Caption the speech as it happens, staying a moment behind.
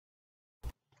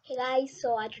Hey guys,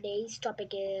 so our today's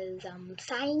topic is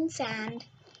science, and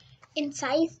in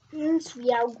science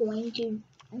we are going to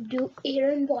do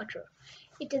air and water.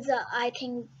 It is I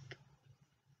think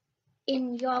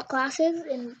in your classes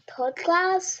in third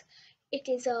class, it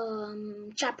is a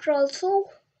chapter also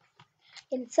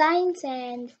in science,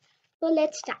 and so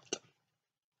let's start.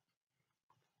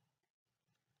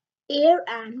 Air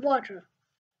and water.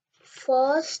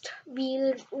 First,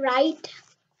 we'll write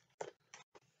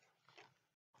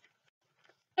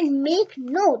and make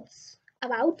notes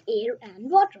about air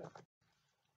and water.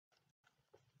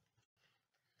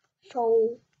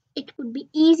 So it would be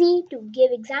easy to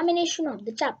give examination of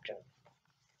the chapter.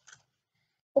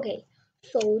 Okay,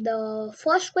 so the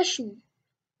first question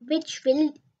which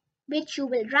you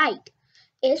will write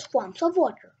is forms of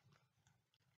water.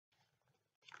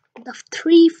 The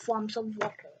three forms of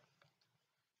water.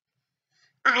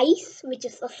 Ice, which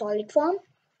is a solid form,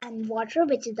 and water,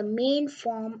 which is the main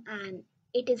form and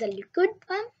it is a liquid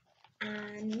form,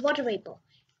 and water vapor.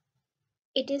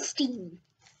 It is steam.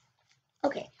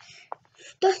 Okay,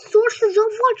 the sources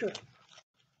of water.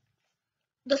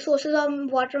 The sources of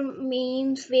water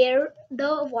means where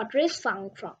the water is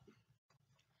found from.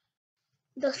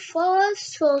 The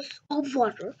first source of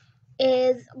water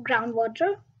is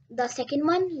groundwater, the second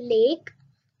one lake,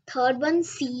 third one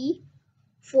sea,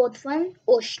 fourth one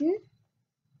ocean,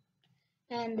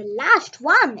 and the last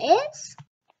one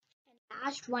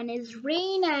is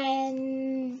rain,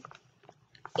 and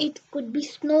it could be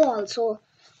snow also.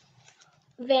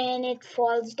 When it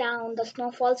falls down, the snow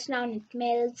falls down, it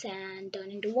melts and turn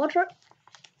into water.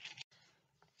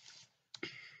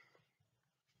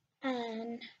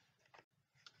 And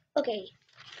okay,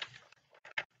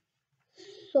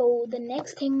 so the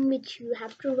next thing which you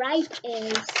have to write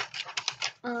is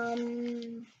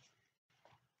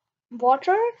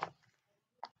water,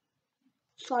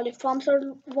 solid forms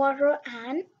of water,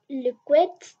 and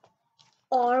liquids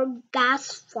or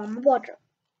gas form of water.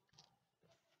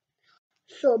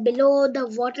 So below the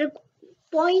water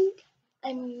point,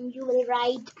 you will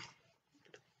write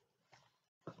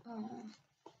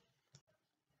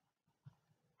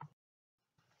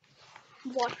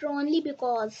water only,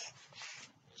 because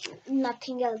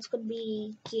nothing else could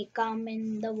be come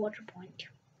in the water point.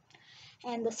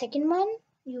 And the second one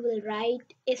you will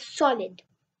write is solid.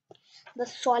 The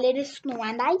solid is snow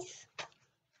and ice,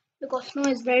 because snow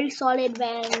is very solid.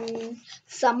 When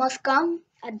summers come,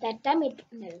 at that time it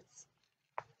melts.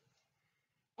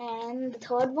 And the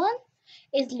third one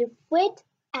is liquid,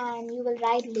 and you will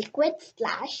write liquid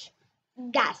slash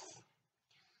gas.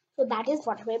 So that is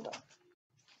water vapor.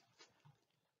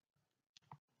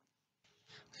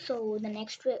 So the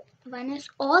next one is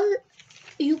all.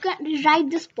 You can rewrite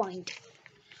this point.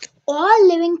 All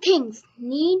living things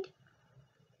need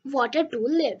water to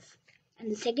live. And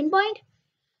the second point,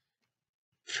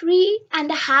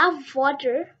 3.5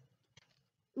 water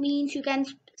means you can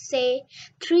say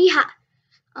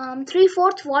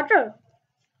 3/4 water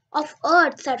of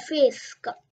Earth's surface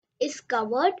is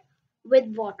covered with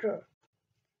water.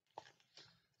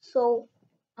 So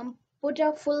put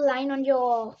a full line on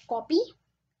your copy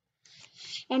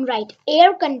and write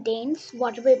air contains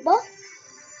water vapor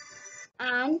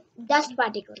and dust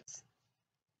particles.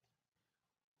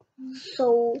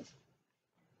 So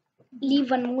leave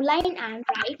one more line and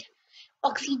write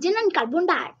oxygen and carbon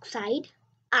dioxide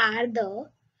are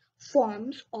the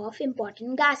forms of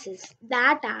important gases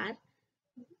that are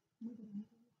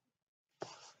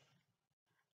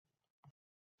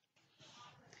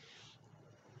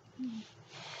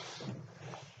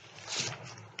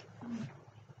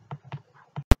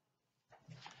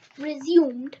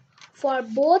resumed for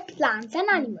both plants and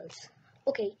animals.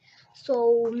 Okay,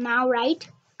 so now write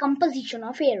composition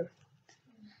of air.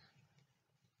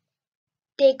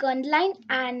 Take underline,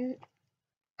 and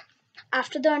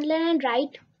after the underline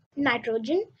write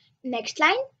nitrogen. Next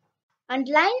line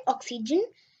underline oxygen.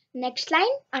 Next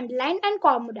line underline and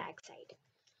carbon dioxide.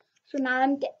 So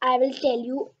now I will tell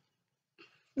you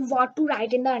what to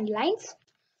write in the underlines,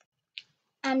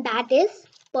 and that is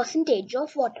percentage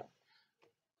of water.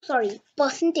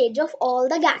 Percentage of all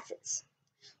the gases.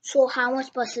 So how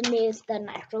much percentage the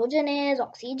nitrogen is,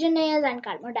 oxygen is, and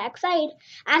carbon dioxide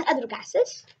and other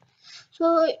gases.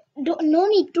 So no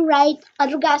need to write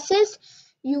other gases.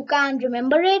 You can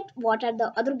remember it. What are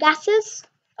the other gases?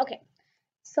 Okay.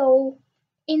 So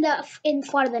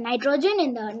for the nitrogen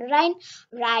in the underline,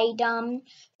 write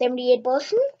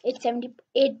 78%. It's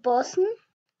 78%,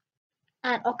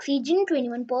 and oxygen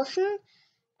 21%.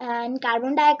 And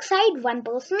carbon dioxide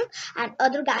 1%, and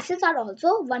other gases are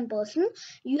also 1%.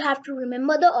 You have to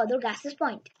remember the other gases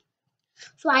point.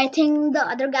 So I think the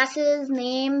other gases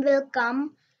name will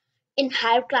come in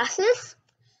higher classes.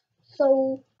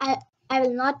 So I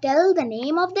will not tell the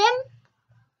name of them.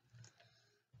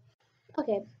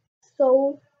 Okay.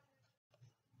 So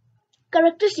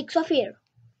characteristics of air.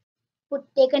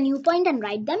 Take a new point and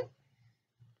write them.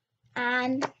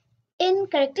 And in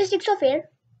characteristics of air,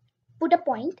 put a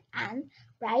point and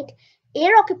write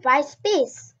air occupies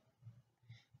space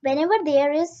whenever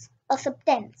there is a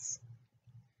substance.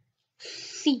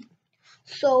 C.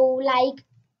 So like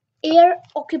air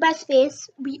occupies space,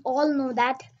 we all know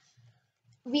that.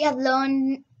 We have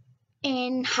learned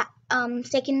in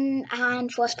second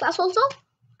and first class also.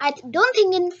 I don't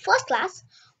think in first class,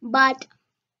 but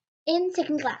in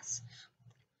second class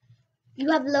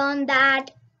you have learned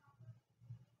that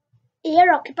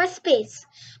air occupies space.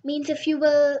 Means if you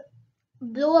will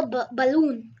blow a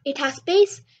balloon, it has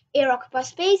space, air occupies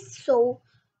space, so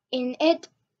in it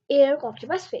air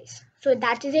occupies space. So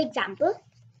that is the example.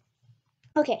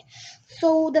 Okay,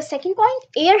 so the second point,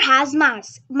 air has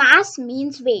mass. Mass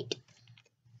means weight.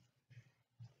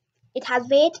 It has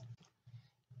weight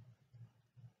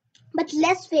but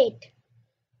less weight.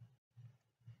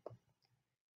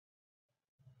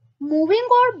 Moving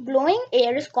or blowing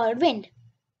air is called wind.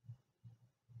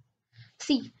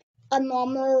 See, a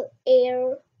normal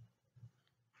air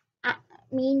uh,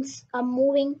 means a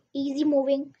moving, easy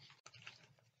moving,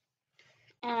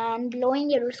 and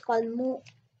blowing air is called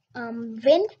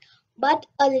wind, but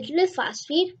a little fast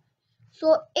speed.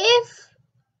 So if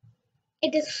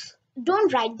it is,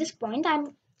 don't write this point.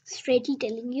 I'm straightly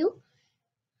telling you.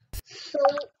 So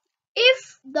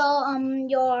if the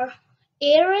your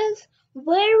air is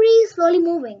very slowly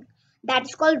moving, that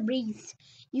is called breeze.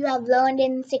 You have learned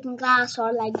in second class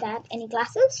or like that, any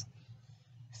classes.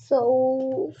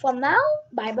 So for now,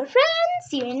 bye bye friends.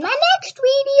 See you in my next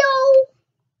video.